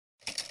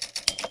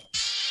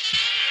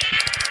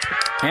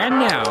And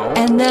now.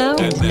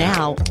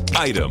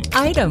 Item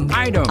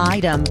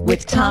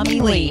with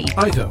Tommy Lee.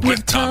 Item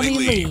with Tommy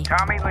Lee.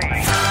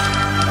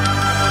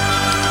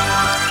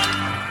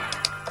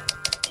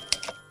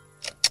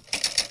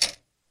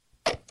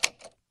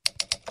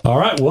 All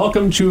right,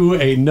 welcome to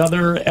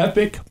another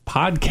epic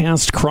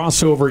podcast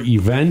crossover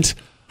event.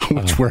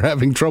 Which we're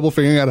having trouble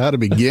figuring out how to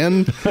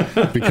begin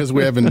because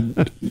we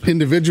haven't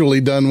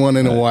individually done one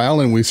in a while,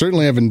 and we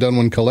certainly haven't done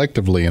one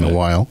collectively in a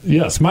while.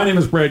 Yes, my name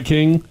is Brad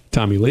King.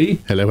 Tommy Lee.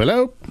 Hello,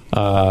 hello.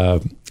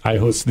 I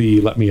host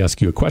the Let Me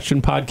Ask You a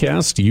Question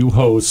podcast. You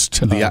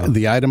host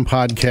the Item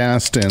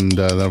podcast, and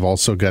I've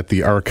also got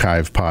the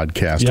Archive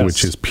podcast, Yes.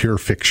 which is pure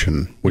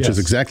fiction, which Yes. is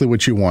exactly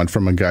what you want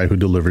from a guy who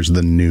delivers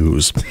the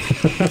news.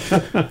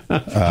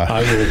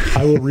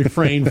 I will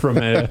refrain from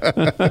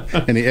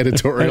Any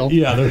editorial?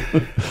 Yeah,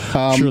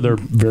 I'm sure they're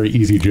very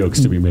easy jokes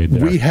to be made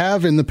there. We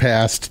have in the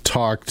past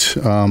talked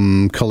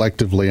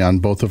collectively on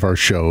both of our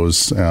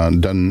shows,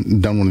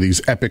 done one of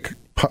these epic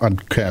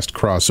podcast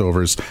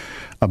crossovers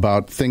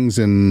about things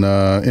in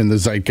the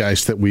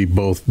zeitgeist that we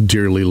both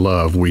dearly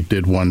love. We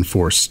did one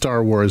for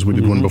Star Wars. We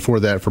did one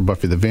before that for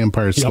Buffy the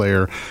Vampire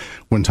Slayer,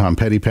 when Tom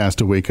Petty passed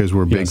away because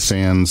we're big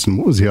fans. And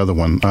what was the other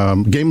one?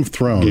 Game of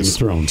Thrones. Game of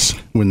Thrones.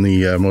 When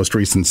the most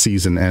recent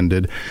season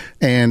ended.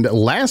 And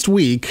last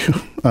week,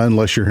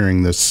 unless you're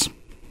hearing this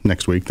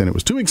next week, then it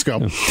was 2 weeks ago,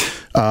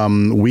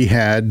 we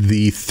had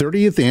the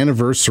 30th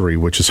anniversary,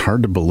 which is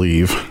hard to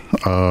believe,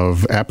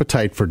 of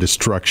Appetite for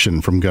Destruction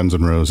from Guns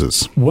N'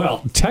 Roses.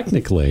 Well,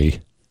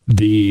 technically,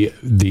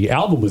 the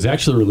album was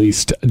actually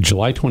released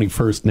July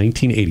 21st,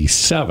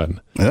 1987.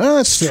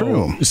 That's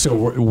true. So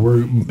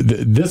we're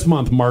this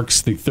month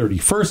marks the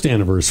 31st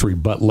anniversary,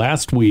 but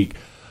last week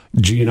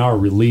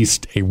GNR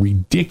released a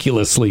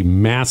ridiculously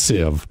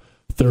massive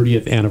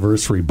 30th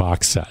anniversary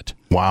box set.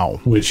 Wow.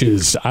 Which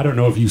is, I don't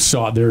know if you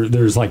saw,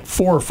 there's like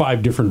 4 or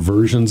 5 different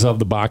versions of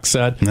the box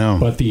set. No.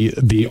 But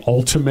the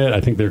ultimate, I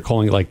think they're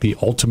calling it like the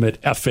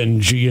ultimate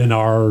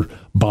FNGNR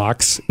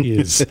box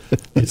is,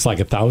 it's like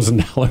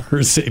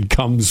 $1,000. It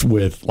comes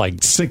with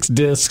like 6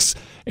 discs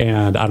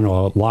and, I don't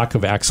know, a lock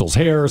of Axl's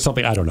hair or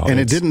something. I don't know. And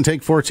it didn't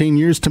take 14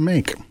 years to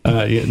make.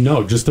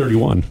 No, just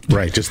 31.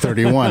 Right, just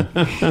 31.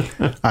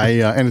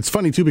 And it's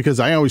funny, too, because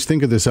I always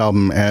think of this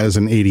album as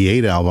an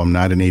 88 album,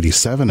 not an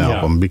 87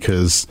 album,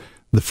 because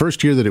the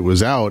first year that it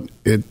was out,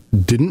 it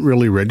didn't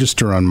really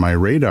register on my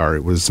radar.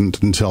 It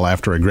wasn't until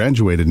after I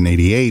graduated in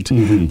 88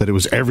 that it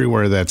was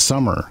everywhere that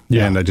summer.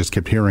 Yeah. And I just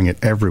kept hearing it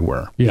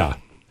everywhere. Yeah.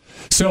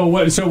 So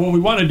what we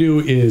want to do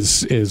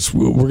is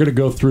we're going to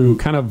go through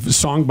kind of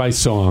song by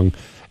song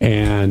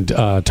and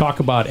talk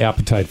about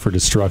Appetite for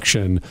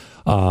Destruction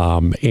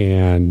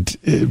and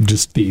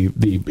just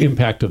the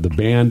impact of the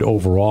band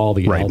overall,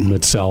 the album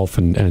itself,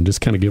 and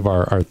just kind of give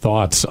our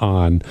thoughts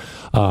on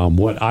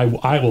what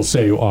I will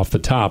say off the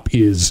top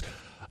is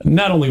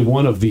not only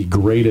one of the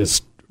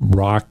greatest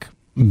rock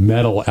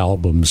metal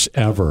albums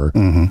ever,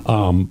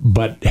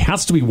 but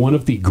has to be one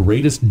of the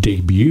greatest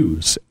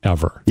debuts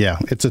ever. Yeah,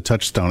 it's a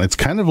touchstone. It's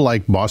kind of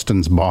like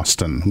Boston's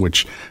Boston,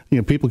 which,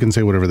 people can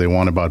say whatever they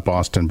want about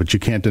Boston, but you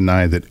can't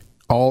deny that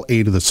all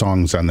 8 of the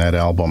songs on that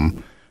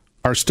album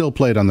are still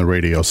played on the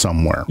radio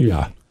somewhere.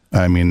 Yeah.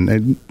 I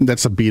mean,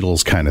 that's a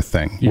Beatles kind of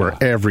thing, where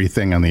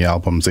everything on the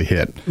album's a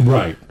hit.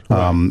 Right.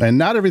 And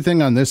not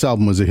everything on this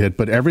album was a hit,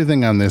 but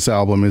everything on this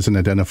album is an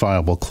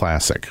identifiable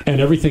classic.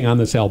 And everything on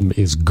this album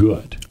is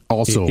good.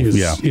 Also,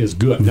 is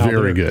good. Now,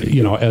 very good.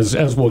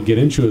 As we'll get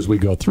into as we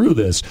go through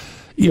this,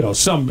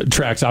 some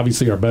tracks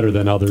obviously are better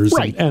than others,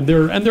 right? And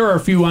there are a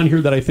few on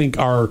here that I think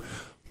are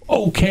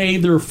okay.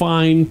 They're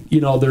fine.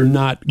 They're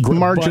not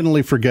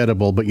marginally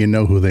forgettable, but you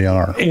know who they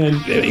are. And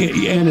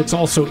it's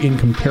also in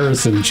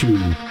comparison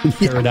to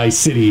Paradise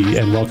City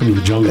and Welcome to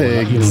the Jungle.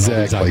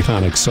 Exactly. These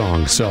iconic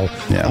songs. So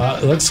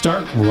let's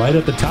start right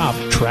at the top.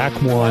 Track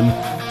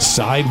 1,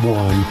 side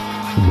 1.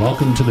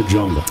 Welcome to the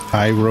Jungle.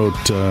 I wrote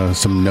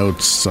some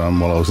notes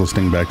while I was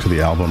listening back to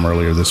the album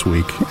earlier this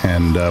week,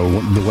 and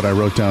what I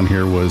wrote down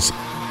here was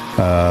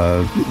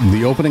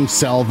the opening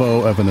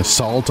salvo of an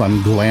assault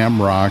on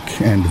glam rock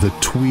and the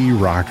twee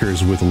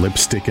rockers with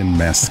lipstick and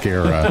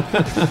mascara.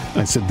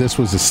 I said this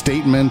was a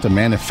statement, a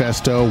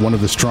manifesto, one of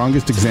the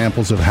strongest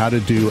examples of how to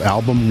do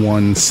album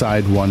 1,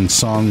 side 1,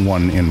 song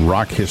 1 in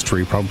rock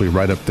history, probably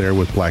right up there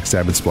with Black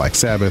Sabbath's Black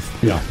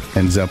Sabbath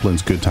and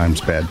Zeppelin's Good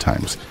Times, Bad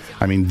Times.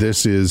 I mean,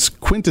 this is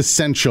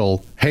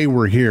quintessential, hey,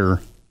 we're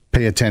here,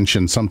 pay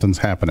attention, something's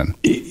happening.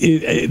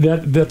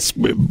 That's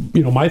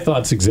my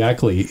thoughts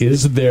exactly.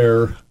 Is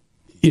there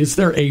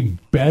a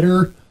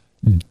better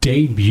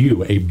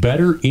debut, a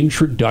better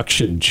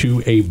introduction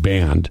to a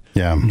band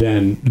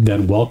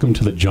than Welcome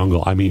to the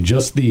Jungle? I mean,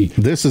 just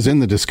this is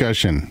in the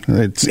discussion.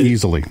 It's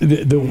easily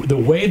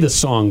the way the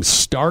song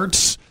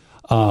starts,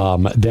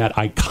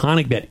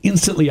 that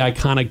instantly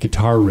iconic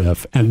guitar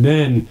riff, and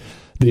then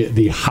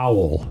the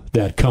howl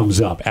that comes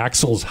up,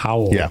 Axl's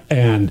howl. Yeah.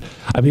 And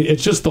I mean,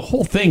 it's just the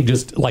whole thing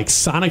just like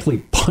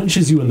sonically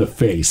punches you in the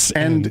face.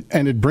 And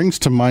it brings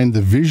to mind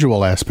the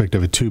visual aspect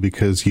of it too,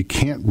 because you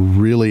can't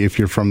really, if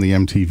you're from the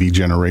MTV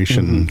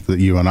generation that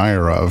you and I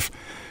are of,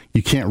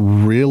 you can't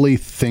really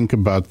think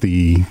about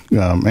the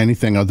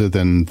anything other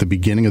than the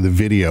beginning of the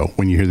video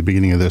when you hear the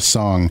beginning of this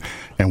song.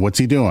 And what's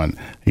he doing?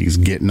 He's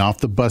getting off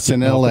the bus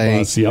in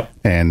L.A.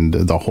 And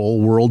the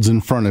whole world's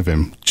in front of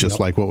him, just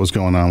like what was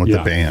going on with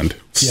the band.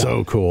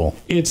 So cool.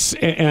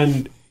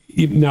 And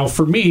now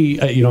for me,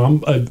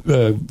 I'm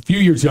a few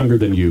years younger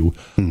than you,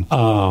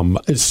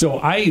 so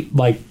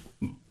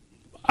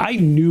I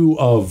knew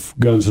of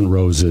Guns N'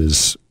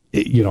 Roses,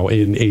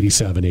 in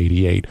 87,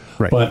 88.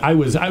 Right. But I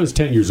was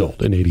 10 years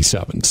old in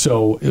 87.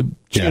 So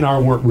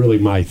GNR weren't really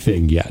my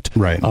thing yet.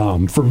 Right.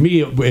 For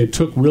me, it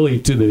took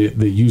really to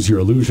the Use Your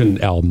Illusion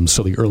album,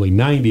 so the early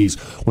 90s,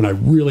 when I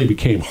really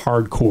became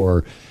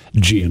hardcore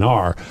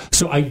GNR.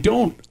 So I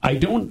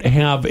don't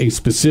have a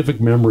specific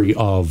memory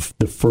of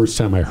the first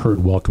time I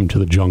heard Welcome to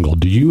the Jungle.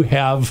 Do you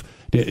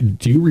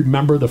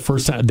remember the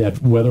first time,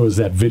 that whether it was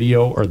that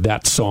video or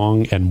that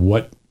song, and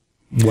what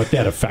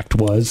that effect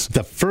was?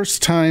 The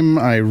first time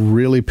I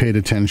really paid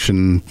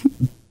attention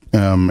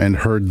and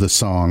heard the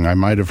song, I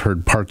might have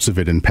heard parts of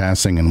it in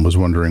passing and was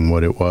wondering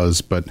what it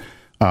was. But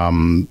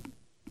a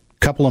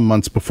couple of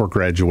months before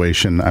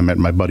graduation, I'm at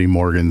my buddy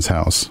Morgan's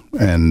house,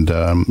 and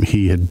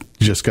he had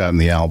just gotten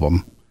the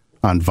album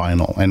on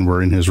vinyl, and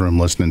we're in his room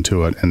listening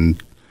to it.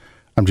 And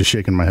I'm just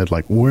shaking my head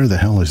like, where the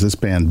hell has this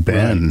band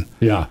been? Right.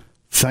 Yeah.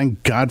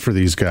 Thank God for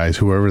these guys,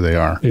 whoever they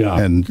are. Yeah.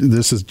 And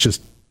this is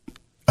just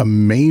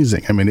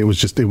amazing. I mean, it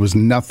was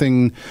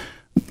nothing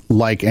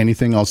like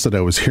anything else that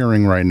I was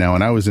hearing right now.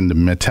 And I was into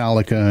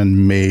Metallica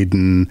and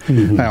Maiden.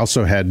 I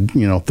also had,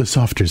 the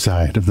softer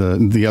side of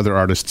the other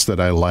artists that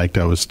I liked.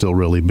 I was still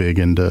really big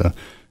into,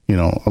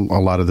 a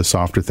lot of the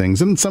softer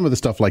things, and some of the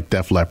stuff like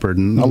Def Leppard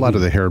and a lot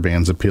of the hair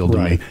bands appealed to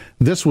me.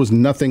 This was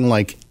nothing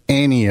like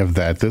any of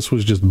that. This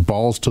was just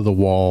balls to the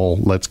wall.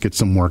 Let's get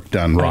some work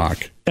done.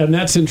 Rock. And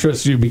that's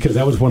interesting, because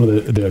that was one of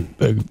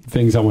the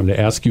things I wanted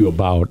to ask you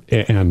about,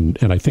 and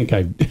I think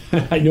I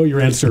know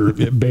your answer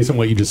based on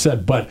what you just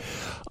said. But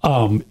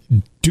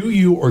do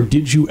you or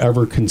did you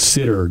ever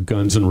consider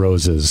Guns N'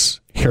 Roses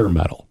hair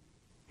metal?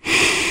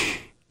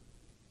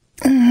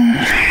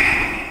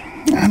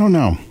 I don't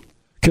know,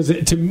 because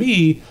to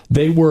me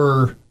they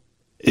were.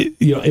 In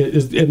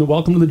the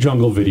Welcome to the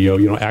Jungle video,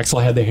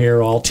 Axl had the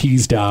hair all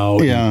teased out.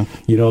 Yeah.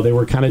 And, they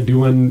were kind of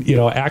doing,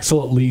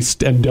 Axl at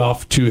least, and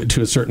Duff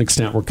to a certain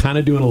extent, were kind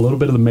of doing a little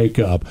bit of the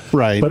makeup.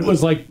 Right. But it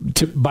was like,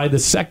 by the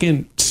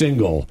second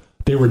single,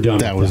 they were done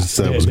with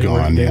that. That was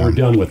gone. They were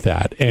done with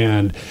that.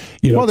 And,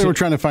 they were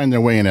trying to find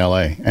their way in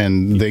L.A.,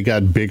 and they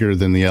got bigger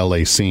than the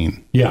L.A.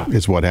 scene. Yeah.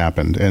 Is what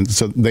happened. And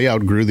so they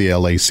outgrew the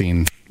L.A.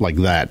 scene like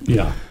that.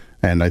 Yeah.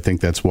 And I think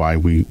that's why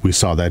we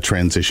saw that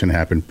transition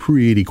happen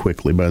pretty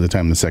quickly by the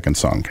time the second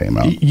song came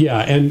out. Yeah,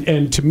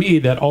 and to me,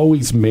 that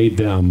always made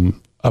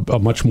them a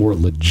much more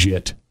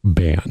legit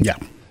band. Yeah.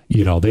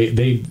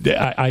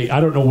 I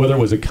don't know whether it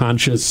was a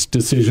conscious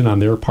decision on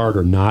their part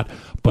or not,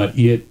 but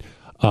it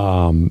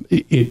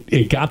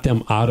got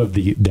them out of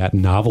that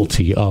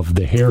novelty of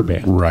the hair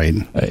band. Right.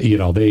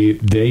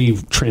 They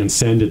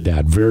transcended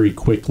that very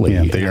quickly.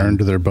 Yeah, they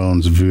earned their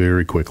bones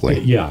very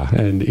quickly. Yeah,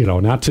 and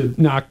not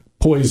to knock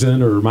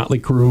Poison or Motley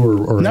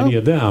Crue or any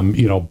of them,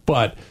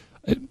 but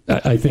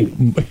I think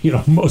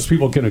most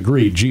people can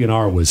agree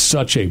GNR was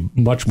such a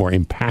much more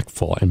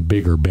impactful and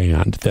bigger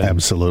band than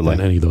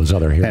any of those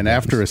other hair bands.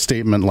 After a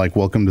statement like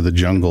Welcome to the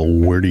Jungle,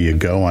 where do you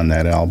go on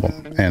that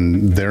album?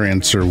 And their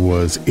answer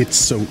was, it's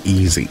so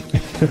easy,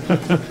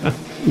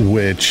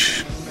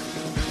 which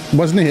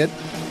wasn't a hit.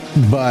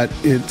 But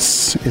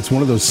it's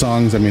one of those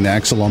songs. I mean,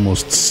 Axl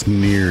almost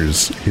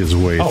sneers his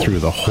way through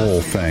the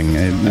whole thing.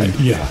 And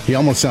he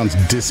almost sounds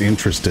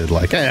disinterested,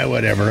 like,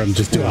 whatever, I'm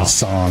just doing a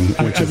song.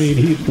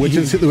 Which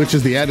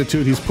is the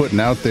attitude he's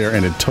putting out there,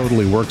 and it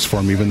totally works for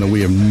him, even though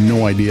we have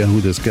no idea who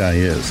this guy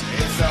is.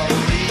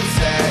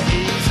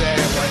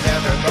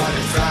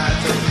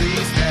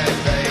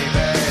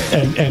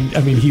 And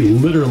I mean, he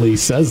literally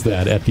says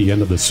that at the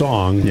end of the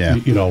song. Yeah.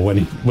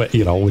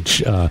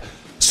 Which.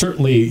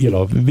 Certainly,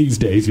 these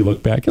days you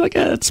look back, you're like,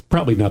 it's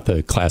probably not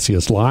the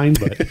classiest line,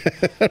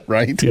 but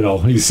right.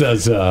 He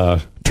says,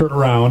 "Turn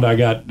around, I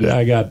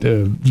got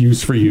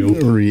use for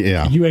you.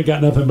 Yeah, you ain't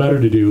got nothing better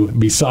to do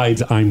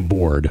besides I'm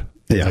bored."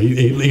 Yeah,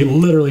 he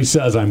literally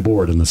says I'm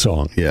bored in the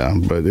song. Yeah,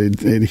 but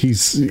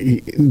he's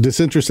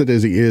disinterested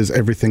as he is,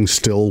 everything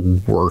still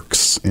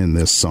works in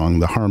this song.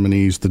 The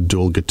harmonies, the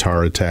dual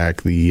guitar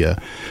attack, the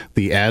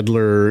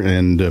Adler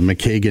and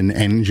McKagan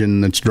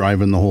engine that's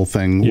driving the whole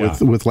thing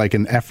with like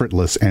an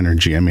effortless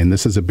energy. I mean,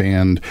 this is a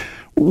band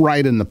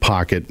right in the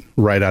pocket,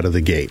 right out of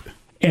the gate.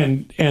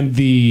 And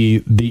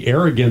the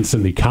arrogance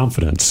and the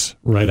confidence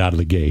right out of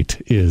the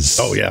gate is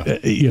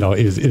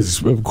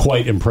is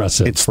quite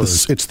impressive. It's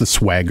the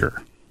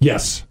swagger.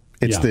 Yes.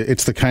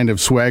 It's the kind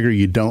of swagger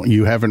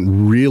you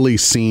haven't really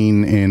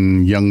seen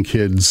in young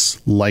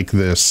kids like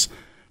this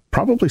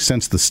probably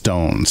since the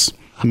Stones.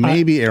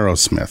 Maybe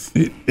Aerosmith.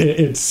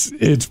 It's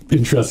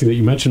interesting that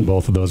you mentioned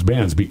both of those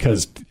bands,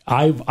 because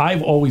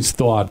I've always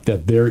thought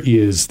that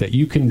that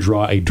you can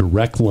draw a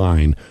direct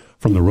line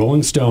from the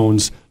Rolling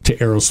Stones to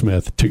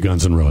Aerosmith to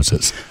Guns N'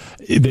 Roses.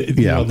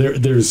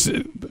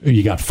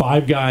 You got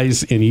 5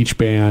 guys in each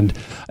band.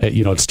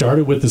 It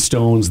started with the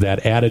Stones,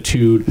 that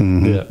attitude,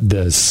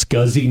 the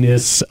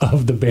scuzziness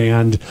of the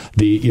band,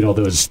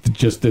 those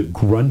just the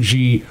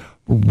grungy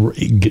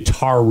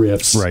guitar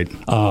riffs. Right.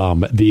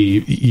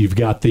 You've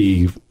got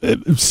the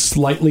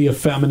slightly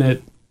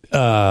effeminate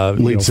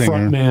lead singer,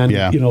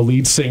 frontman,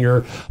 lead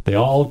singer. They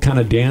all kind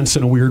of dance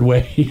in a weird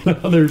way.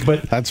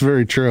 But that's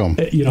very true.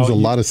 There's a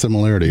lot of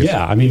similarities.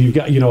 Yeah, I mean, you've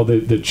got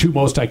the 2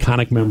 most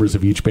iconic members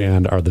of each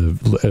band are the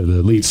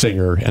lead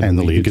singer and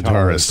the lead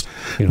guitarist.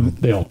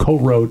 They all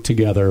co-wrote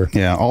together.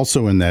 Yeah.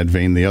 Also in that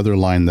vein, the other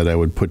line that I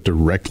would put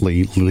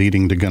directly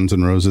leading to Guns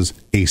N' Roses,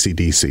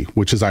 AC/DC,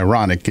 which is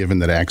ironic given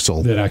that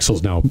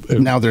Axl's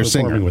now they're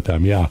singing with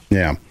them. Yeah.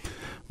 Yeah.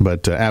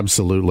 But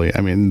absolutely,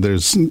 I mean,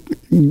 there's.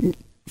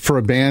 For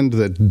a band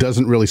that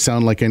doesn't really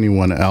sound like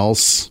anyone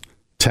else,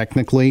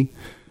 technically,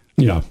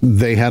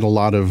 they had a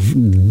lot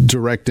of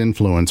direct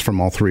influence from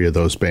all 3 of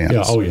those bands.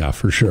 Yeah, oh yeah,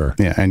 for sure.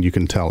 Yeah, and you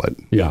can tell it.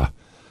 Yeah.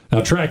 Now,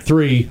 track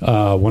 3,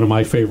 one of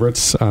my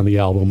favorites on the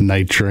album,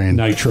 Night Train.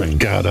 Night Train.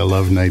 God, I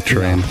love Night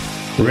Train.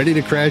 Yeah. Ready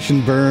to crash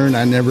and burn,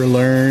 I never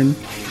learn.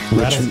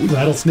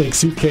 Rattlesnake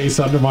suitcase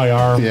under my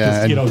arm.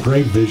 Yeah,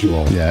 great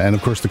visual. Yeah, and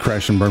of course the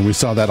crash and burn. We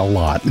saw that a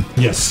lot.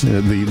 Yes,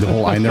 the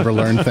whole "I never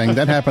learned" thing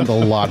that happened a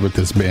lot with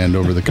this band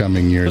over the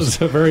coming years.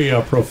 It's a very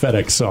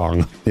prophetic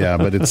song. Yeah,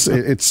 but it's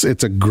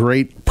a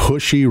great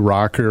pushy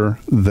rocker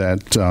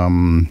that,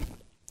 and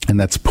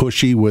that's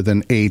pushy with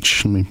an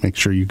H. Let me make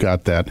sure you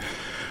got that.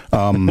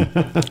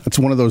 It's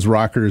one of those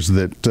rockers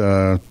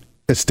that.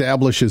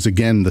 Establishes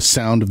again the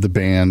sound of the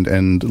band,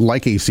 and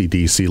like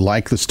AC/DC,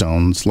 like the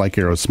Stones, like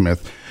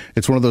Aerosmith,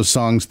 it's one of those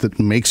songs that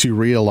makes you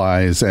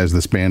realize as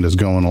this band is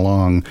going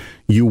along,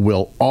 you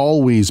will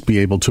always be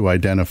able to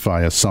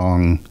identify a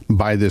song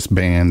by this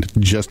band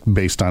just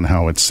based on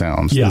how it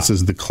sounds. Yeah. This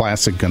is the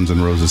classic Guns N'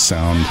 Roses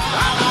sound.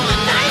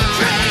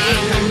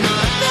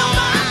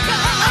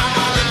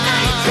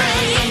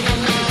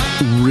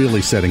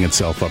 Really setting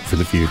itself up for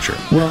the future.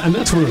 Well, and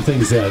that's one of the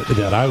things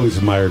that I always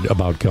admired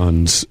about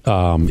Guns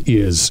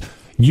is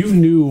you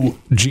knew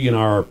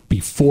GNR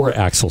before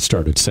Axl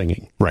started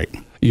singing. Right.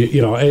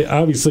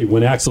 Obviously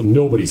when Axl,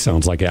 nobody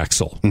sounds like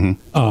Axl.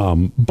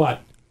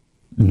 But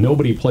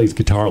nobody plays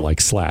guitar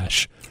like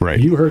Slash. Right.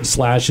 You heard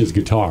Slash's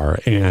guitar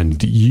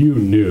and you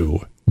knew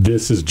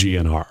this is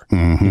GNR.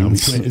 And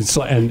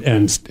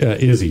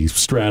Izzy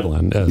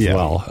Stradlin as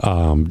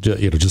well.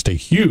 Just a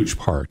huge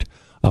part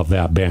of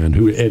that band.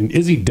 And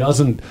Izzy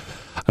doesn't.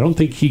 I don't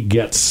think he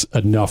gets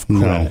enough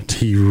credit. No,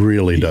 he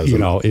really doesn't.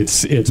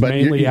 It's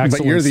mainly Axl.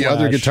 But you're the Slash.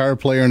 other guitar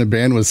player in a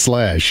band with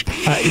Slash,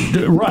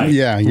 right?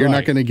 Yeah, you're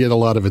not going to get a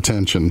lot of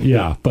attention.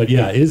 Yeah, but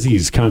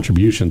Izzy's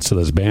contributions to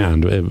this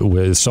band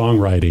with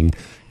songwriting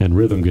and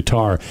rhythm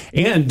guitar,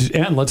 and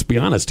let's be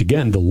honest,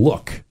 again, the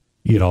look.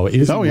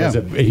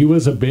 Izzy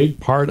was a big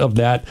part of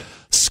that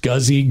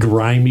scuzzy,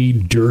 grimy,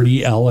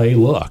 dirty LA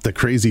look. The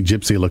crazy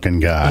gypsy looking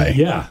guy.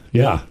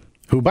 Yeah.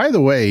 Who, by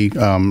the way,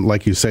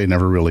 like you say,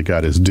 never really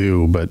got his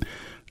due, but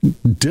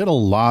did a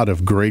lot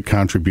of great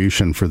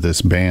contribution for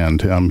this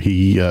band.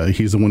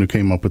 He's the one who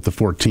came up with the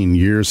 14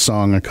 Years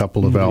song a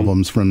couple of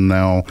albums from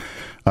now.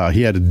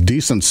 He had a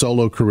decent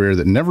solo career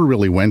that never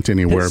really went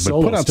anywhere,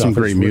 but put out some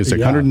great music.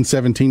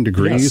 117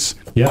 Degrees,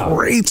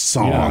 great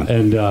song. Yeah.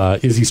 And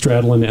Izzy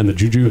Stradlin and the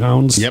Juju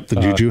Hounds. Yep, the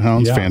Juju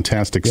Hounds,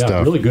 fantastic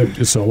stuff. Really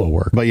good solo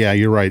work. But yeah,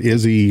 you're right.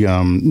 Izzy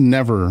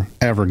never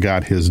ever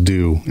got his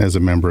due as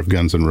a member of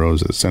Guns N'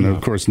 Roses, and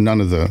of course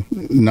none of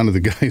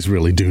the guys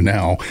really do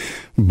now.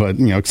 But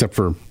except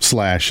for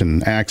Slash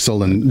and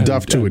Axl and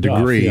Duff to a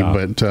degree,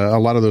 but a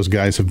lot of those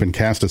guys have been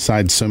cast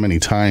aside so many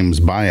times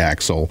by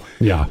Axl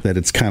that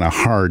it's kind of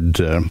hard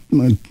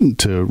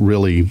to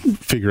really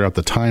figure out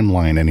the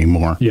timeline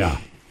anymore. Yeah.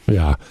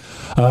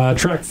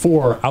 Track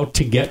 4, Out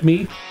to Get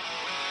Me.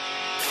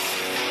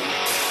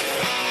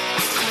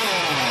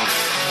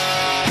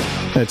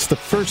 It's the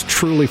first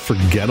truly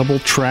forgettable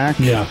track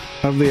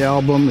of the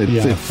album.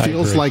 It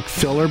feels like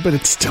filler, but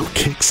it still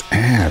kicks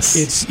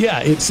ass.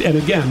 And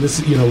again,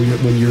 this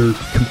when you're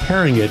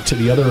comparing it to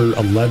the other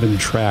 11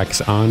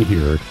 tracks on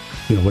here,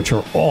 which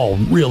are all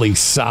really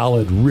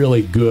solid,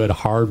 really good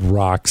hard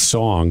rock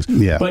songs.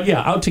 Yeah. But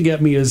Out to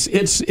Get Me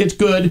it's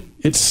good.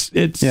 It's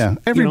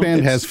every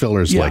band has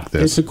fillers like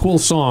this. It's a cool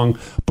song,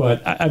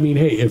 but I mean,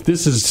 hey, if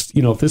this is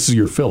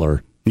your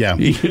filler. Yeah,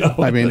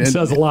 it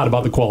says a lot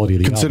about the quality of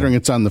the album. Considering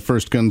it's on the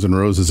first Guns N'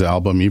 Roses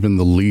album, even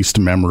the least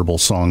memorable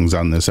songs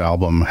on this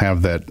album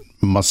have that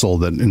muscle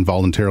that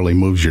involuntarily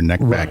moves your neck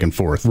back and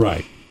forth.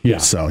 Right. Yeah.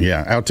 So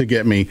Out to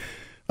Get Me.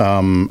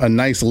 A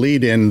nice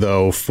lead-in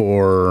though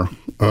for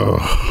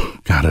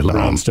I love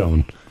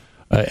Brownstone,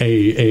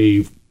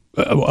 a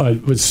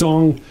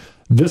song.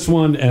 This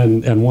one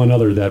and one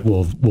other that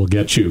will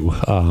get you.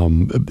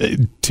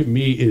 To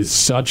me, is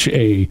such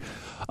an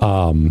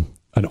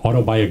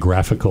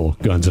autobiographical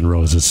Guns N'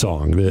 Roses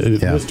song.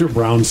 Mr.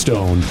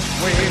 Brownstone.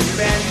 We've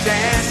been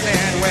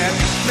dancing with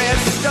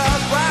Mr.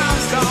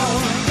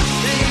 Brownstone.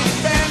 He's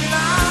been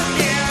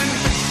knocking.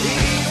 He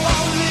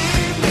won't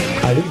leave me.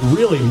 I think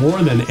really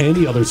more than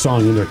any other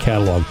song in their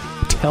catalog,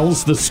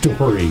 tells the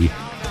story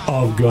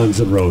of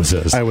Guns N'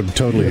 Roses. I would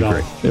totally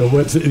agree.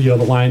 What's the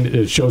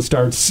line? Show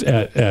starts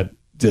at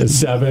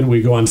 7.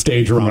 We go on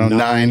stage around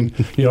 9.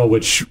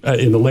 Which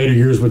in the later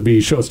years would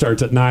be show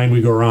starts at 9.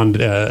 We go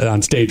around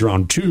on stage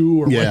around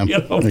 2 or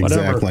whatever.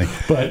 Exactly.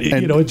 But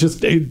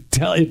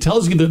it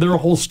tells you that their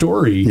whole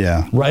story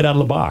right out of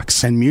the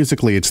box. And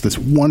musically, it's this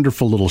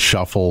wonderful little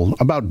shuffle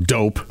about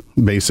dope,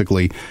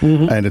 basically.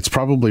 Mm-hmm. And it's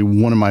probably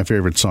one of my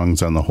favorite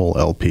songs on the whole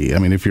LP. I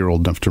mean, if you're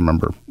old enough to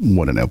remember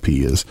what an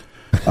LP is.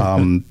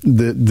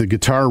 The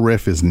guitar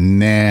riff is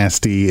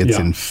nasty. It's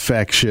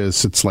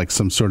infectious. It's like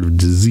some sort of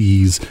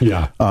disease.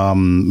 Yeah.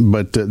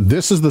 But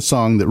this is the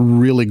song that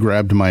really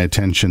grabbed my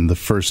attention the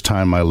first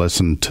time I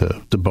listened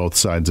to both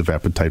sides of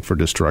Appetite for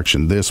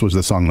Destruction. This was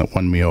the song that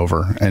won me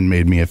over and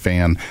made me a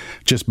fan,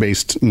 just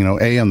based,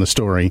 A, on the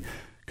story,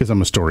 because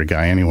I'm a story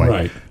guy anyway.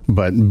 Right.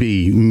 But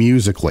B,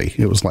 musically,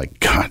 it was like,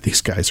 God,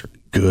 these guys are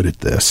good at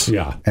this.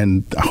 Yeah.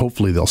 And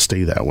hopefully they'll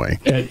stay that way.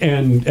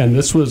 And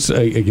this was,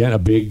 again, a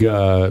big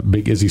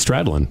Izzy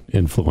Stradlin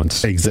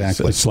influence.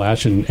 Exactly.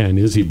 Slash and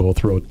Izzy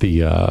both wrote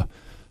the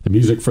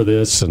music for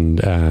this,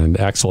 and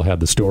Axl had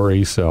the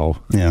story. So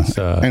yeah.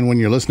 And when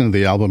you're listening to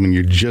the album and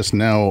you're just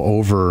now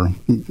over,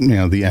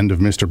 the end of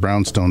Mr.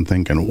 Brownstone,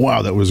 thinking,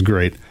 wow, that was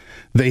great,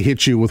 they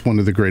hit you with one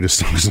of the greatest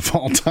songs of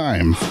all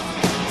time.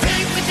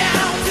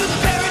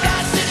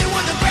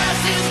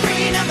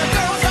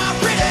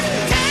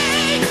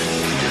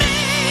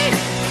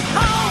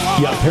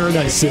 Yeah,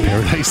 Paradise City.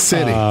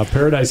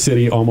 Paradise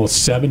City,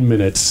 almost 7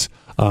 minutes.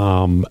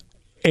 And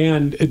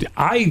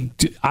I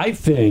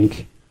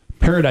think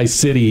Paradise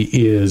City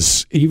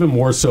is, even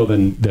more so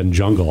than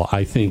Jungle,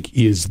 I think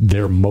is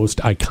their most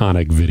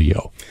iconic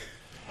video.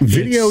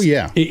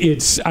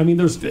 There's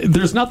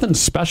nothing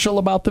special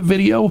about the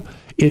video.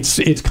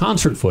 It's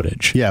concert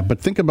footage. Yeah, but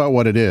think about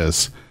what it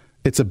is.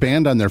 It's a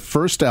band on their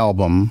first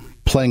album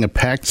playing a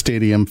packed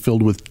stadium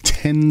filled with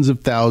tens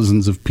of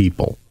thousands of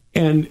people.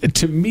 And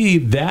to me,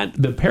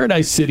 the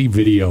Paradise City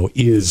video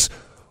is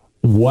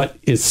what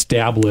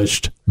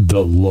established the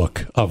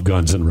look of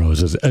Guns N'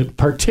 Roses,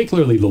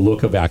 particularly the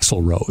look of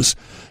Axl Rose.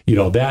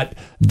 That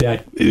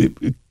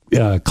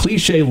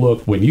cliche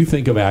look. When you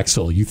think of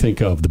Axl, you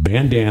think of the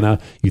bandana,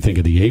 you think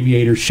of the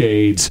aviator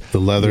shades, the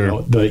leather,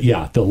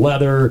 the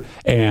leather,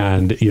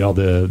 and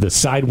the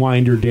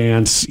sidewinder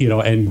dance,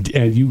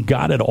 and you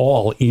got it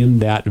all in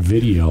that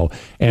video.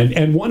 And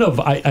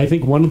I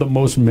think one of the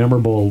most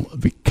memorable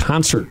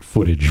concert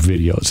footage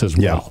videos as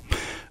well. Yeah.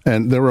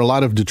 And there were a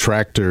lot of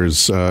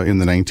detractors in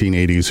the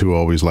 1980s who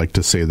always liked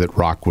to say that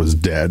rock was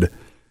dead.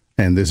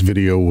 And this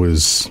video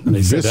was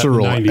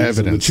visceral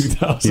evidence.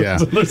 Yeah,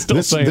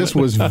 this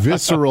was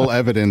visceral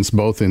evidence,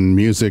 both in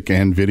music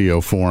and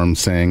video form,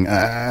 saying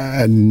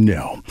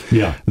no.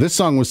 Yeah, this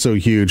song was so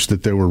huge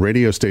that there were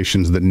radio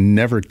stations that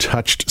never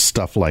touched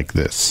stuff like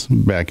this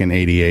back in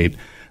 '88,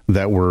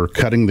 that were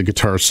cutting the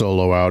guitar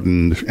solo out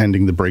and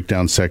ending the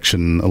breakdown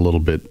section a little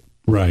bit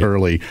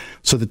early,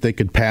 so that they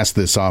could pass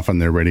this off on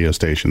their radio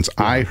stations.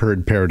 Yeah. I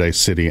heard Paradise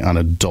City on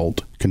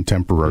adult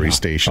contemporary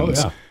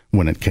stations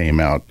when it came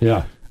out.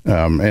 Yeah.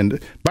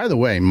 And by the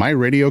way, my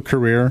radio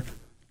career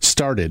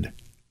started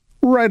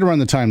right around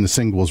the time the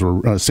singles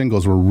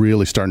were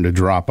really starting to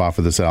drop off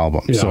of this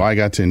album. Yeah. So I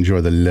got to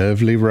enjoy the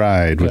lovely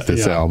ride with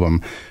this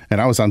album. And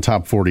I was on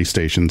top 40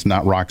 stations,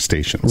 not rock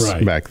stations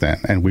back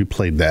then. And we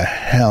played the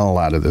hell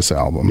out of this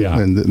album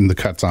and the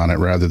cuts on it,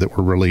 rather, that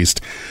were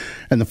released.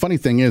 And the funny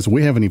thing is,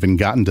 we haven't even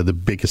gotten to the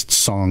biggest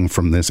song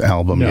from this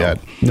album yet.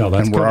 No,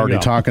 that's and we're already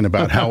talking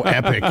about how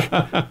epic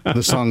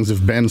the songs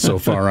have been so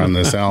far on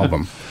this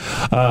album.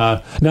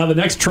 Now, the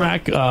next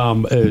track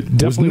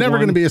definitely was never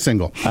going to be a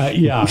single.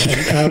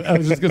 I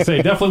was just going to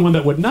say, definitely one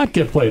that would not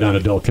get played on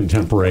adult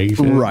contemporary.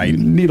 Right. You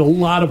need a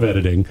lot of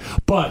editing.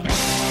 But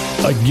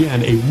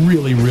again, a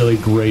really, really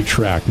great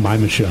track, My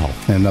Michelle.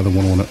 And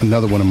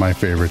another one of my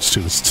favorites,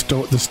 too.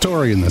 The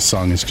story in this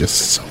song is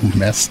just so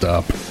messed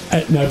up.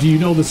 Now, do you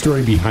know the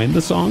story behind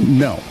the song?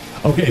 No.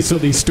 Okay, so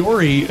the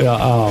story,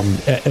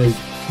 as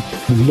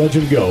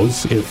legend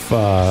goes, if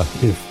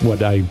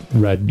what I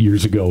read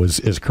years ago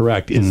is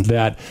correct, is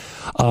that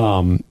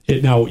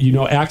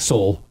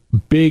Axl,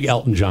 big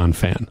Elton John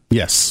fan.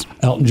 Yes,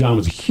 Elton John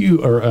was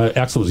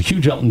Axl was a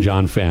huge Elton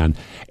John fan,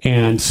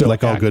 and so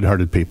like all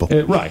good-hearted people,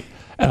 right.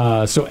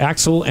 So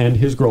Axl and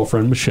his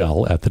girlfriend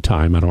Michelle at the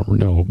time, I don't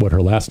know what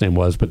her last name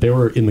was, but they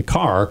were in the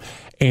car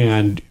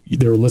and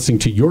they were listening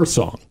to your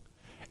song.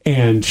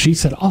 And she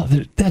said,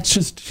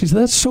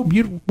 that's so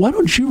beautiful. Why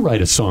don't you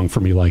write a song for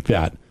me like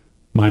that?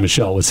 My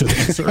Michelle was his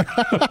answer.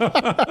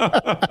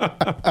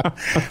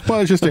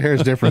 Well, it's just a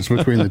hair's difference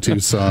between the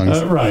two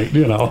songs. Right,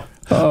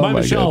 My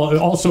Michelle,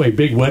 also a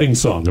big wedding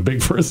song, a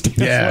big first dance.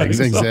 Yeah,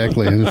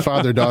 exactly. And the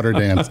father-daughter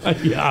dance.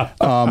 Yeah.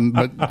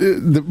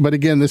 But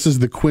again, this is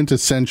the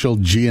quintessential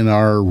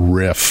GNR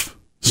riff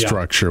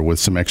structure with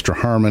some extra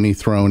harmony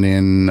thrown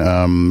in.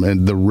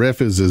 And the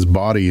riff is as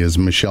body as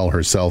Michelle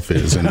herself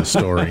is in the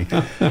story.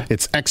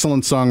 It's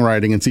excellent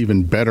songwriting. It's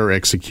even better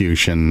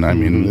execution. I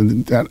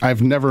mean,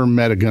 I've never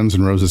met a Guns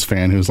N' Roses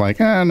fan who's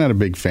like, I'm not a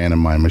big fan of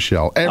my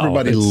Michelle.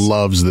 Everybody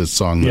loves this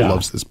song.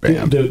 Loves this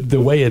band.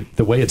 The way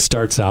it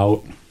starts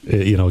out,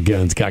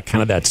 again, it's got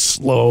kind of that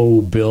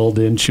slow build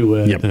into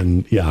it. Yep.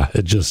 And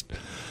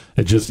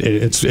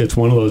it's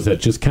one of those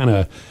that just kind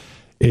of,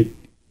 it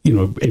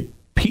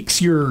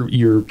piques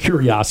your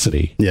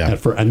curiosity. Yeah.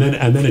 And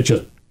then it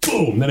just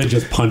boom, then it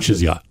just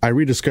punches you. I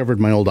rediscovered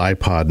my old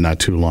iPod not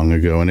too long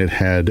ago, and it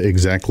had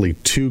exactly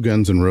 2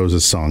 Guns N'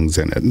 Roses songs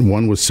in it.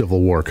 One was Civil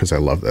War, because I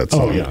love that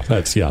song. Oh, yeah.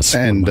 That's, yes.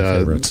 And one of my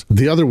favorites.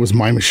 The other was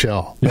My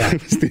Michelle. Yeah.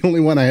 It was the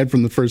only one I had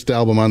from the first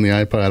album on the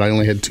iPod. I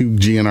only had 2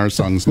 GNR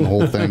songs in the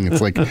whole thing.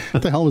 It's like,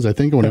 what the hell was I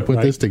thinking when I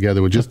put this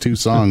together with just 2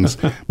 songs?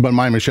 But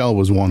My Michelle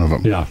was one of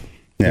them. Yeah.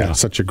 Yeah,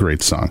 such a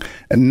great song.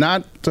 And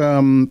not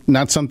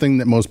something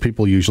that most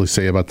people usually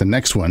say about the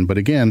next one, but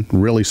again,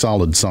 really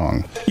solid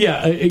song.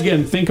 Yeah,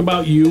 again, Think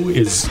About You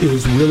is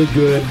really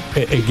good.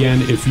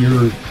 Again, if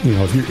you're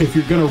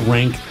going to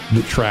rank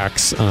the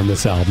tracks on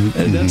this album,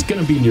 that's going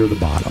to be near the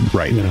bottom.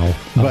 Right.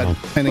 But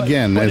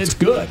it's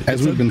good.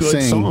 As we've been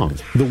saying, song.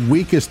 The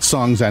weakest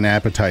songs on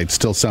Appetite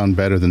still sound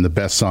better than the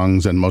best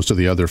songs on most of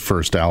the other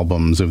first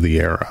albums of the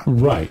era.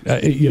 Right.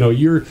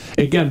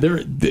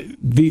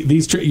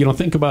 These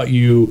Think About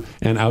You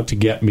and Out to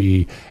Get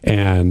Me,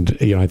 and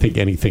I think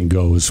Anything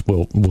Goes.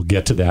 We'll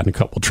get to that in a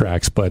couple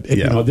tracks, but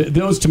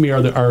those to me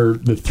are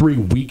the 3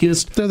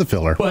 weakest. They're the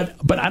filler,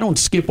 but I don't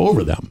skip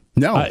over them.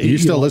 No, you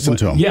still listen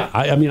to them. Yeah,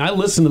 I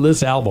listen to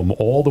this album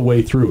all the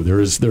way through.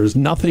 There's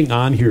nothing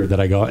on here that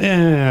I go, all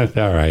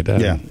right.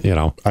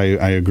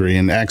 I agree.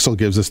 And Axl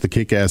gives us the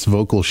kick-ass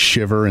vocal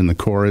shiver in the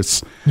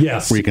chorus.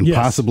 Yes, where you can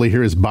possibly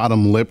hear his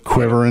bottom lip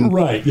quivering.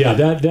 Right. Yeah,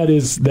 that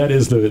is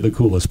the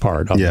coolest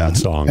part of that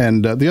song.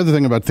 And the other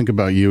thing about Think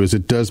About You is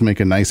it does make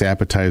a nice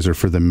appetizer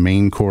for the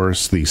main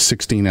course, the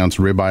 16-ounce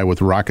ribeye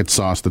with rocket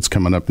sauce that's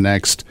coming up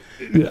next,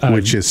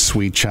 which is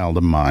Sweet Child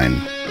of Mine.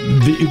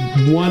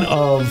 One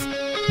of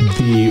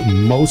the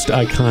most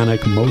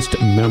iconic, most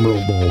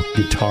memorable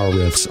guitar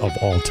riffs of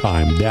all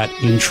time. That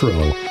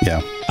intro.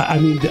 Yeah. I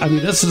mean,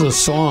 this is a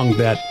song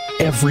that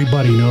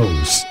everybody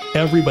knows.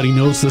 Everybody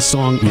knows this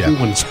song. Yeah.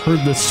 Everyone's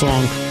heard this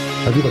song.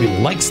 Everybody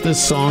likes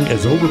this song,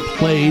 as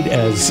overplayed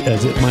as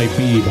it might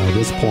be by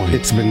this point.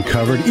 It's been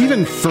covered.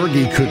 Even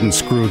Fergie couldn't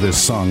screw this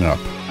song up.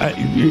 God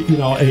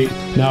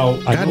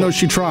knows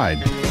she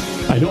tried.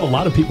 I know a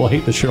lot of people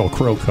hate the Sheryl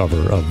Crow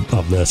cover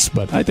of this,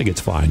 but I think it's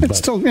fine. It's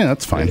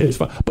fine. It's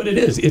fine. But it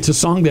is. It's a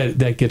song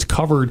that gets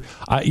covered.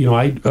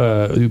 I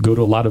go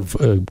to a lot of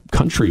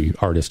country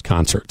artist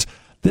concerts.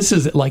 This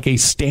is like a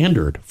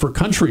standard for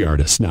country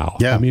artists now.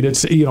 Yeah. I mean,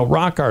 it's,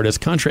 rock artists,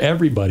 country,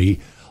 everybody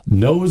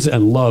knows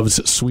and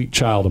loves Sweet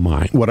Child of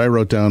Mine. What I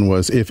wrote down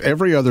was, if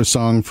every other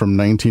song from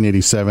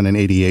 1987 and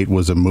 88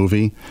 was a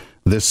movie,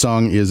 this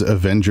song is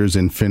Avengers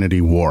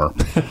Infinity War.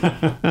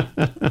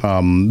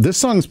 This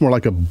song's more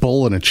like a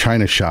bull in a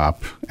china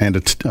shop and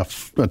a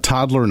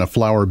toddler in a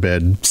flower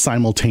bed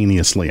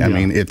simultaneously. I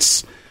mean,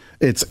 it's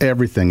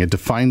everything. It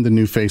defined the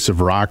new face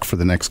of rock for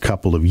the next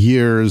couple of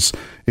years.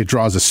 It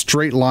draws a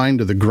straight line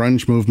to the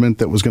grunge movement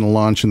that was going to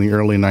launch in the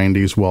early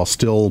 90s while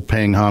still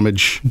paying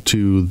homage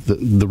to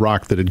the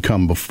rock that had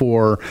come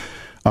before.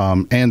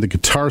 And the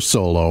guitar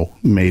solo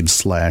made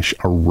Slash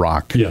a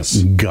rock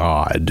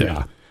god.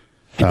 Yeah.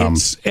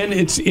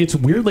 It's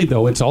weirdly,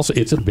 though, it's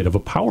a bit of a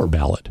power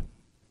ballad.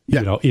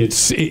 Yeah.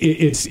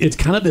 It's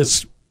kind of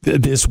this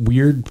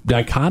weird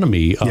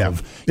dichotomy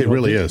of it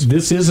really is.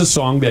 This is a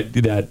song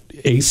that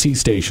AC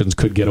stations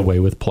could get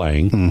away with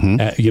playing,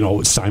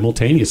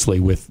 simultaneously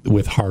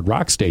with hard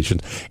rock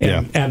stations,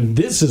 and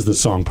this is the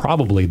song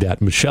probably that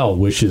Michelle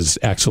wishes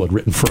Axl had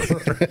written for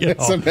her.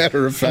 As a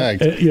matter of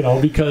fact,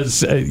 because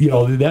that's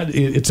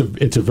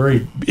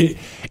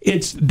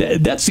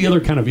the other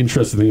kind of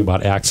interesting thing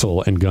about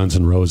Axl and Guns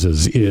N'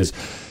 Roses is,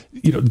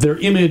 their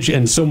image,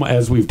 and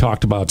as we've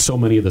talked about, so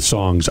many of the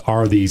songs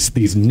are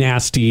these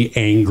nasty,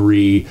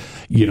 angry,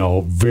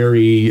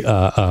 very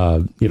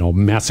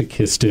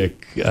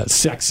masochistic,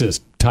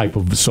 sexist type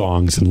of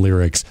songs and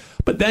lyrics.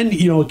 But then,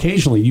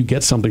 occasionally you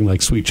get something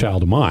like Sweet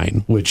Child of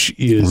Mine, which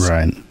is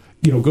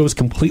goes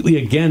completely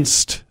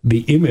against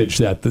the image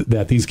that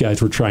these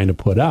guys were trying to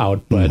put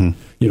out. But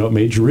it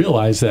made you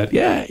realize that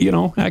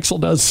Axl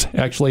does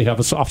actually have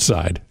a soft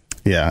side.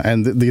 Yeah,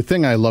 and the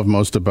thing I love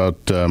most about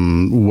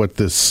what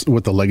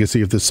the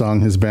legacy of this song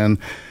has been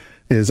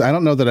is, I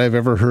don't know that I've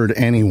ever heard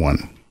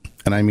anyone,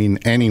 and I mean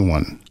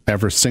anyone,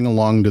 ever sing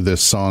along to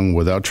this song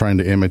without trying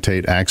to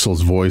imitate Axl's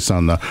voice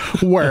on the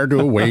 "Where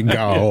do we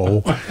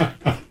go?"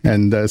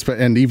 and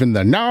even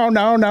the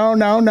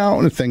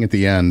no thing at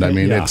the end. I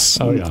mean,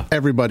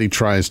 everybody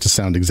tries to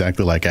sound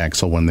exactly like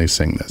Axl when they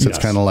sing this. It's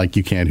kind of like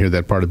you can't hear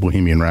that part of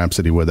Bohemian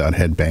Rhapsody without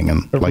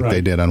headbanging like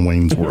they did on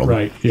Wayne's World.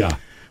 Right? Yeah.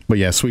 But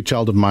yeah, Sweet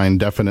Child of Mine,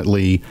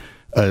 definitely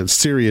a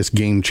serious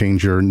game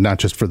changer, not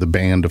just for the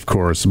band, of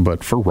course,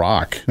 but for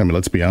rock. I mean,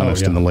 let's be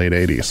honest, in the late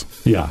 80s.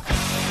 Yeah.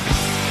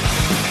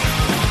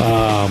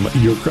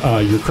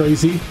 You're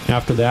Crazy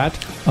after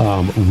that.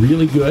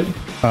 Really good.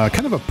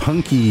 Kind of a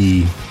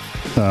punky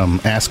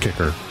ass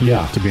kicker.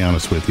 Yeah. To be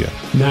honest with you.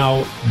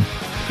 Now,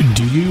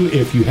 do you,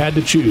 if you had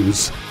to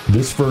choose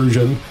this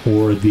version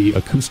or the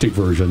acoustic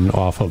version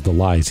off of the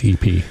Lies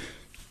EP?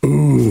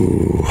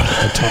 Ooh.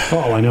 A tough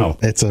call, I know.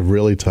 It's a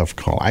really tough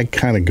call. I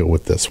kind of go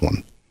with this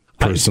one,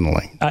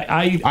 personally.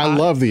 I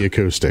love the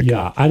acoustic.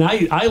 Yeah, and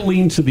I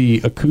lean to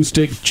the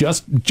acoustic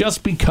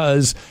just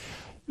because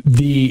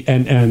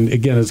and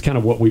again, it's kind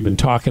of what we've been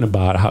talking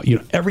about, how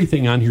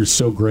everything on here is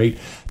so great.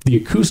 The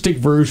acoustic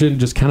version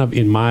just kind of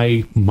in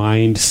my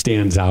mind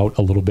stands out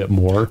a little bit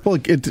more. Well,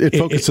 it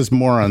focuses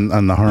more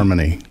on the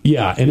harmony.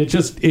 Yeah, and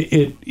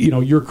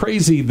You're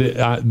Crazy,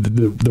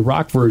 the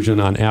rock version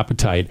on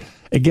Appetite,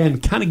 again,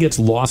 kind of gets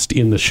lost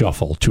in the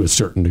shuffle to a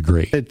certain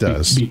degree. It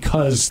does.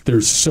 Because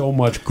there's so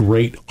much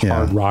great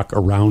hard rock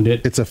around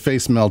it. It's a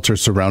face melter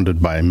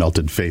surrounded by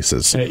melted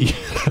faces.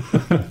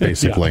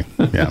 Basically.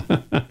 Yeah.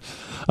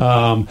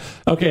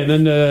 Okay,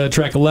 and then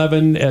track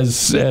 11,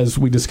 as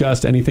we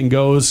discussed, Anything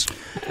Goes.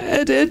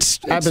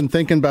 I've been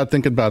thinking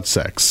about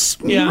sex.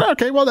 Yeah.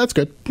 Okay, well, that's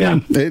good. Yeah.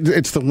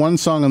 It's the one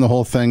song on the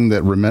whole thing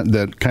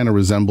that kind of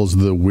resembles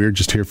the we're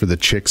just here for the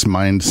chicks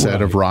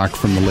mindset of rock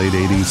from the late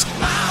 80s.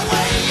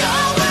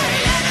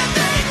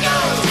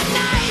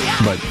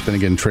 But then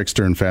again,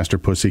 Trickster and Faster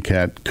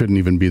Pussycat couldn't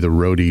even be the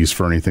roadies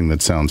for anything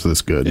that sounds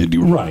this good.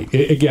 Right.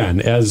 Again,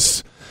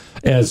 as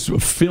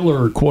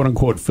filler, quote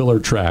unquote, filler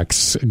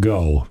tracks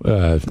go,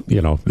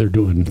 they're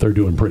doing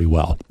pretty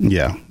well.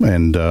 Yeah,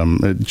 and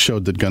it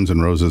showed that Guns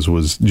N' Roses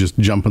was just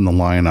jumping the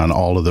line on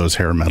all of those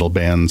hair metal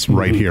bands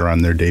right here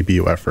on their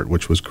debut effort,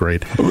 which was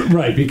great.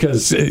 Right,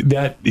 because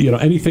that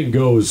Anything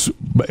Goes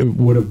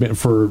would have been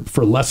for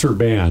lesser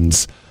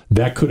bands,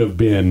 that could have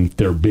been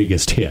their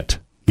biggest hit.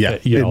 Yeah,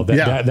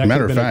 that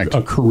matter could of have fact,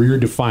 been a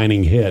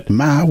career-defining hit.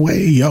 My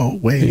way, your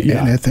way,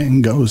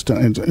 anything goes.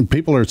 And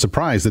people are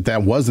surprised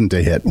that wasn't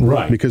a hit,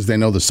 right? Because they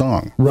know the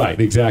song, right?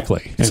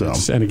 Exactly.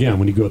 And again,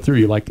 when you go through,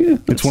 you're like,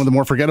 it's one of the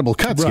more forgettable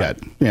cuts yet.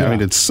 Yeah, I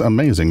mean, it's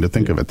amazing to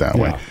think of it that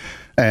way.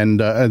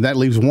 And that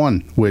leaves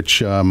one,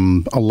 which a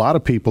lot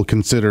of people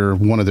consider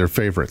one of their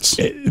favorites.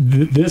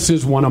 This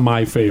is one of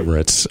my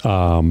favorites.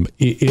 I'm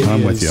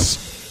with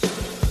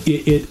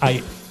you.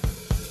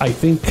 I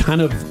think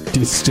kind of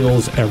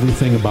distills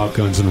everything about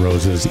Guns N'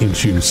 Roses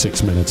into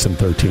 6 minutes and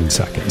 13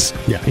 seconds.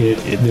 Yeah.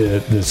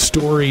 The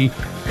story,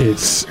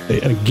 it's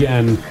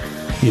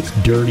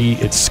dirty,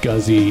 it's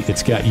scuzzy,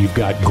 you've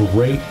got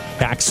great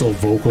Axl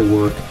vocal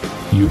work.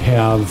 You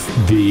have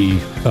the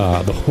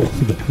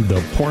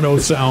porno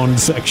sound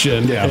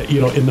section,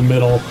 in the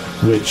middle,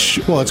 which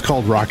it's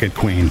called Rocket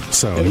Queen,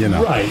 so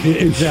right,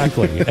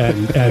 exactly,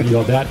 and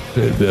that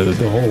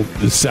the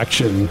whole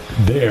section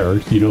there,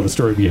 the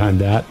story behind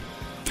that.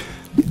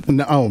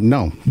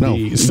 No.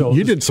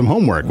 You did some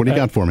homework. What do you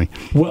got for me?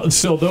 Well,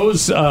 so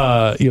those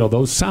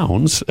those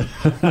sounds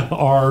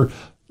are,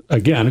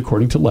 again,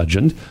 according to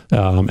legend,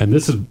 and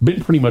this has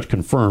been pretty much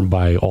confirmed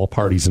by all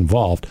parties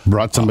involved.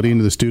 Brought somebody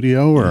into the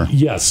studio, or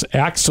yes,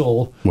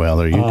 Axl. Well,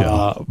 there you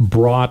go.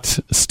 Brought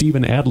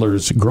Steven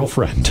Adler's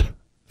girlfriend.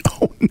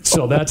 Oh, no.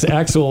 So that's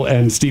Axl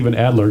and Steven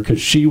Adler,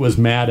 because she was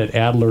mad at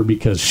Adler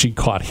because she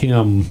caught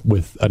him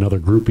with another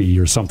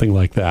groupie or something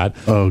like that.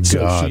 Oh, God.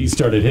 So she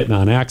started hitting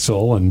on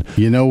Axl. And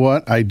you know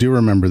what? I do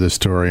remember this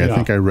story. I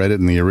think I read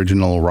it in the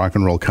original rock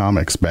and roll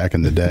comics back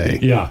in the day.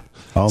 Yeah.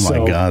 Oh,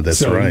 my God.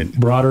 That's right. He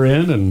brought her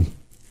in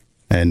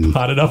and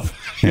hot it up.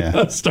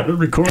 Yeah. Started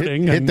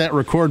recording. Hit that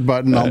record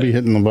button. I'll be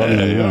hitting the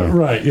button.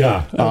 Right.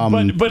 Yeah.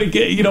 But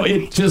again,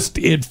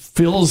 it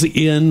fills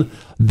in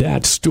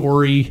that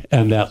story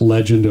and that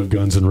legend of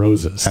Guns N'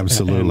 Roses.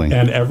 Absolutely.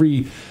 And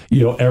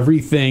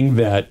everything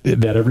that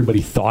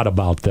everybody thought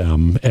about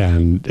them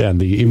and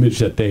the image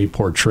that they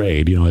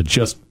portrayed, it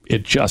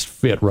just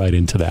fit right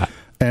into that.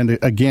 And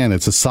again,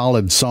 it's a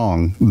solid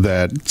song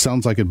that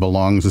sounds like it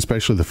belongs,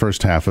 especially the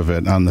first half of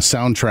it, on the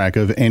soundtrack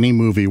of any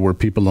movie where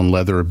people in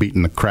leather are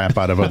beating the crap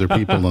out of other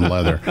people in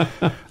leather.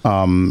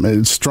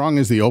 As strong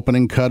as the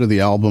opening cut of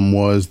the album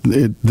was,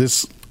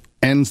 this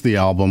ends the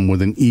album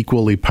with an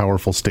equally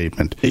powerful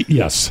statement.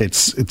 Yes.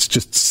 It's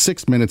just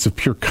 6 minutes of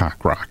pure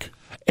cock rock.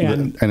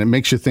 And it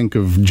makes you think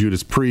of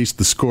Judas Priest,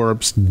 the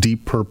Scorps,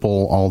 Deep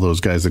Purple, all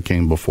those guys that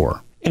came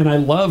before. And I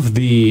love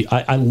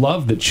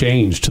the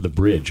change to the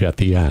bridge at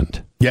the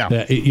end. Yeah,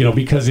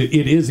 because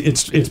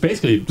it's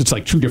basically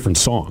like two different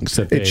songs.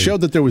 It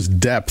showed that there was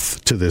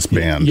depth to this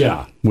band.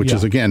 Yeah, which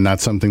is again not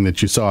something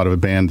that you saw out of a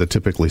band that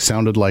typically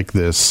sounded like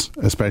this,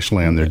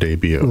 especially on their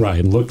debut. Right,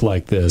 and looked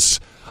like this.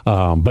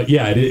 But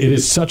yeah, it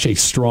is such a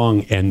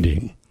strong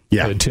ending.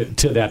 Yeah.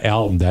 To that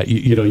album that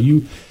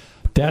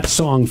that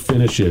song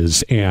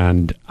finishes,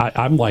 and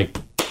I'm like,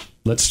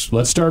 let's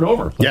start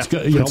over. Let's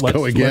go again.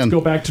 Let's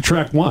go back to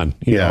track one.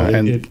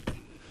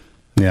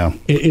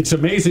 It's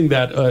amazing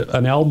that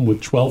an album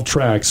with 12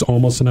 tracks,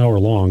 almost an hour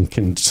long,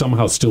 can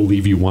somehow still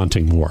leave you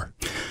wanting more.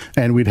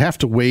 And we'd have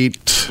to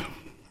wait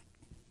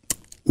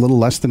little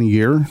less than a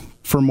year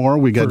for more.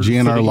 We got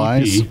GNR the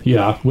Lies. EP,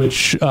 yeah,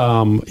 which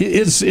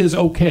is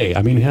okay.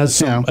 I mean, it has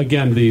some,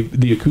 again,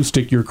 the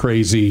acoustic You're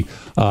Crazy,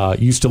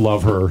 Used to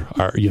Love Her,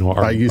 I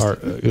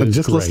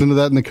just listened to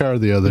that in the car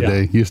the other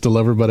day. Used to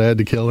love her, but I had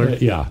to kill her.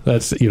 Yeah,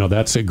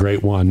 that's a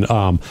great one.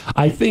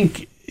 I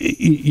think,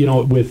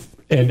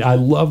 and I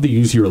love the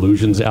Use Your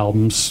Illusions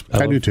albums.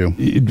 I do too.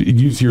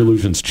 Use Your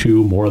Illusions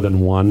 2, more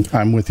than one.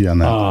 I'm with you on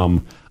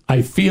that.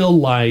 I feel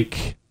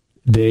like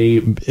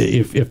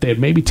if they had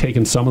maybe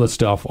taken some of the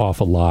stuff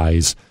off of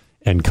Lies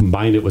and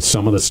combined it with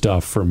some of the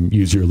stuff from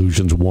Use Your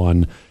Illusions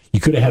 1,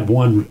 you could have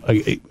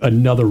had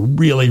another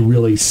really,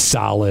 really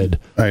solid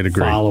I'd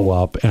agree.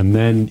 follow-up. And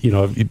then,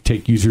 if you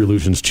take Use Your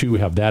Illusions 2,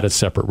 have that as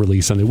separate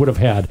release, and they would have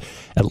had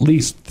at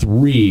least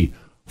 3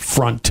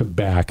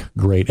 front-to-back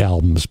great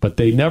albums. But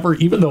they never,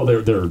 even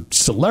though they're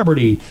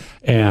celebrity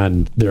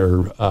and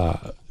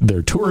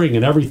they're touring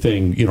and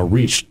everything,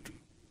 reached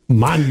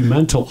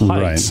monumental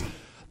heights, Right.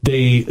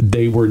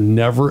 They were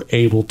never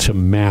able to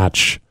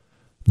match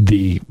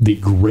the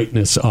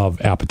greatness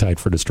of Appetite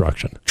for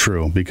Destruction.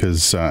 True,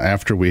 because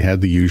after we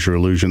had the Use Your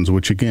Illusions,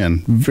 which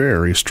again,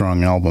 very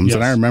strong albums, Yes.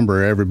 and I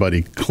remember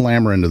everybody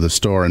clamoring to the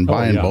store and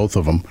buying both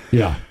of them.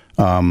 Yeah.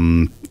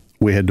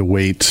 We had to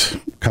wait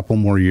a couple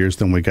more years,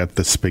 then we got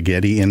the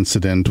Spaghetti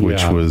Incident,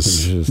 which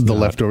was the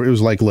leftover. It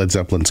was like Led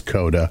Zeppelin's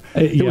Coda.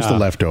 It was the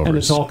leftovers. And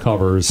it's all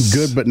covers.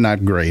 Good, but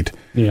not great.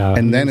 Yeah.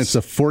 And then it's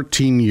a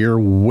 14-year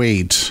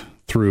wait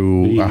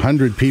through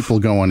 100 people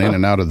going in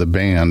and out of the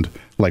band,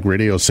 like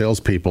radio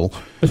salespeople.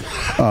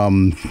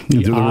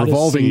 The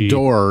revolving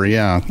door,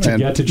 To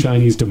get to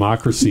Chinese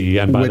Democracy,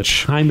 and by the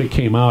time it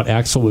came out,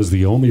 Axl was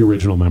the only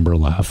original member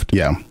left.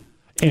 Yeah.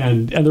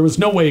 And there was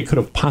no way it could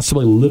have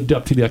possibly lived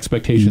up to the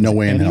expectations No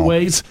way in hell.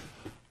 anyways,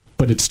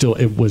 but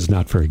it was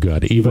not very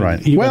good.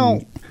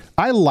 Well,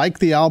 I like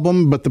the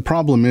album, but the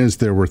problem is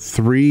there were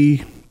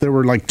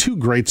like 2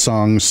 great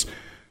songs,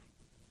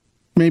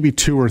 maybe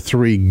 2 or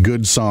 3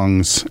 good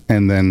songs,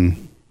 and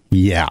then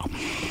Yeah,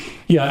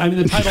 I mean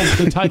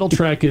the title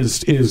track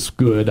is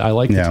good. I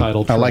like the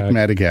title track. I like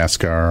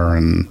Madagascar,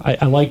 and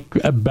I like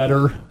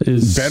Better.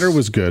 Better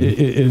was good.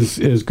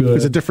 Is good. It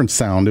was a different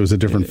sound. It was a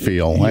different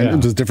feel. Yeah. It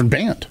was a different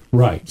band.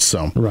 Right.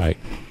 So right,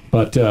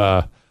 but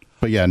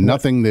yeah,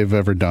 nothing they've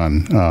ever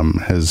done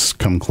has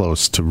come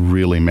close to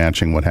really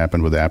matching what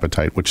happened with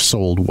Appetite, which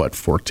sold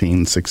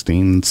 14,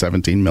 16,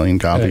 17 million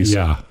copies.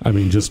 Yeah, I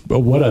mean, just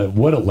what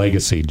a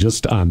legacy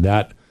just on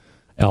that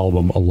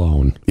album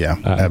alone. Yeah,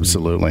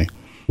 absolutely.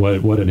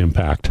 What an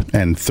impact.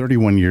 And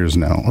 31 years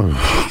now.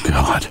 Oh,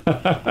 God.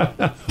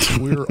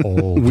 We're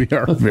old. We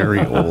are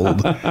very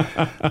old.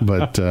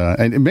 But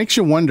and it makes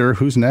you wonder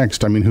who's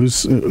next. I mean,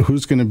 who's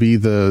going to be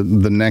the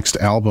next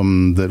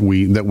album that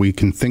we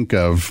can think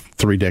of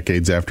 3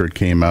 decades after it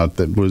came out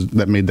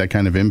that made that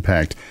kind of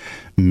impact.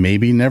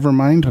 Maybe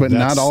Nevermind, but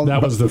not all.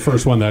 That was the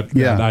first one that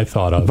I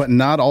thought of. But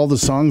not all the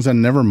songs on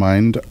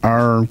Nevermind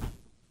are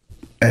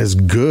as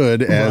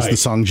good as the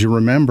songs you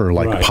remember,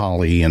 like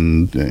Polly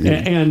and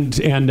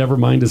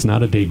Nevermind is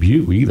not a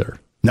debut either.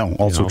 No,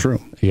 also true.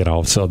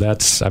 So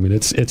that's, I mean,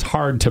 it's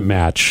hard to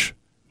match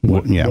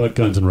what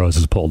Guns N'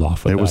 Roses pulled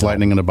off. It was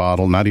lightning in a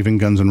bottle. Not even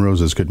Guns N'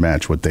 Roses could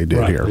match what they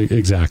did here.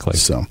 Exactly.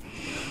 So,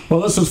 well,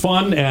 this was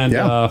fun, and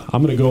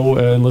I'm going to go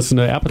and listen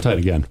to Appetite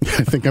again.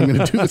 I think I'm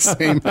going to do the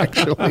same,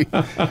 actually.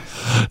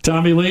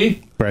 Tommy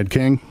Lee, Brad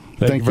King.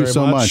 Thank you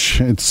so much.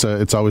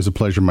 It's always a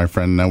pleasure, my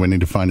friend. Now we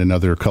need to find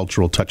another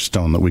cultural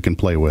touchstone that we can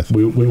play with.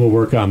 We will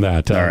work on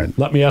that. All right.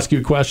 Let me ask you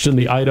a question,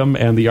 the item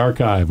and the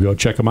archive. Go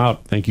check them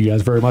out. Thank you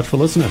guys very much for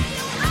listening.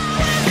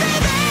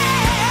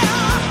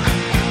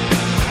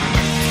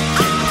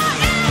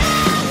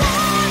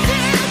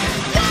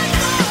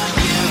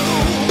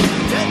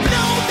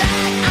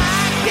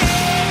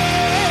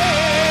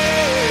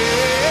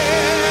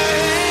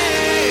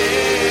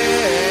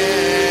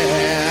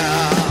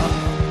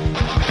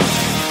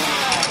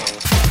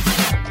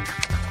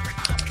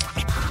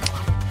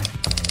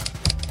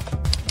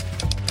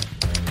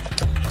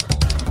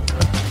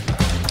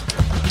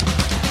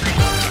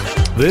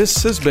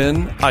 This has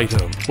been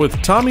Item with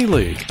Tommy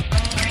Lee.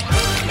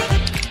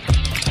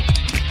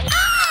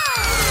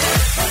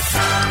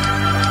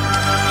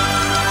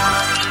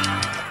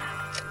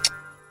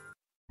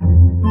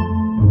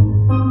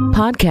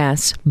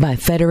 Podcasts by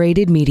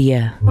Federated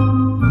Media.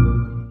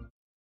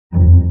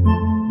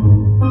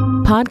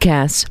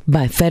 Podcasts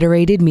by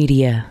Federated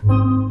Media.